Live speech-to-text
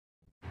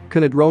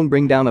Can a drone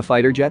bring down a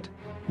fighter jet?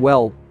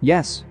 Well,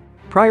 yes.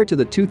 Prior to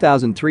the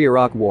 2003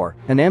 Iraq War,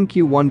 an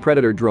MQ-1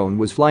 Predator drone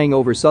was flying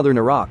over southern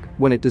Iraq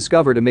when it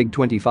discovered a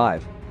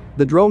MiG-25.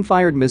 The drone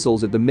fired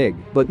missiles at the MiG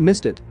but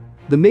missed it.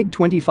 The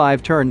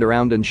MiG-25 turned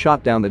around and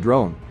shot down the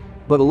drone.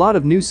 But a lot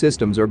of new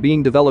systems are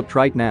being developed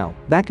right now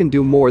that can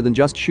do more than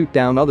just shoot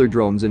down other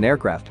drones and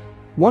aircraft.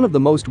 One of the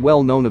most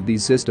well-known of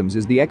these systems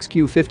is the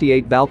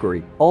XQ-58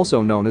 Valkyrie,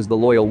 also known as the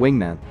Loyal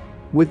Wingman.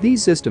 With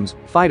these systems,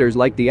 fighters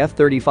like the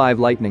F-35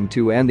 Lightning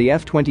II and the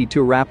F-22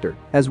 Raptor,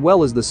 as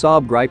well as the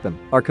SAAB Gripen,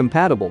 are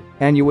compatible,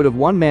 and you would have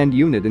one manned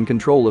unit in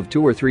control of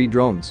 2 or 3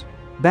 drones.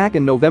 Back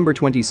in November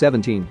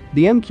 2017,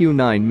 the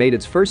MQ-9 made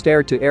its first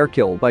air-to-air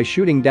kill by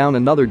shooting down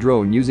another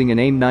drone using an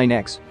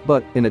AIM-9X,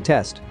 but in a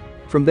test.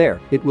 From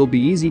there, it will be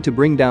easy to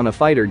bring down a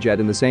fighter jet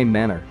in the same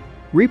manner.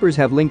 Reapers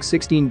have Link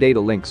 16 data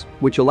links,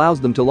 which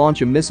allows them to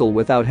launch a missile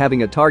without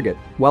having a target,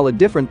 while a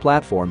different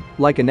platform,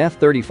 like an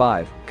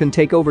F-35, can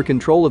take over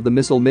control of the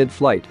missile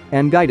mid-flight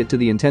and guide it to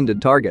the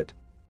intended target.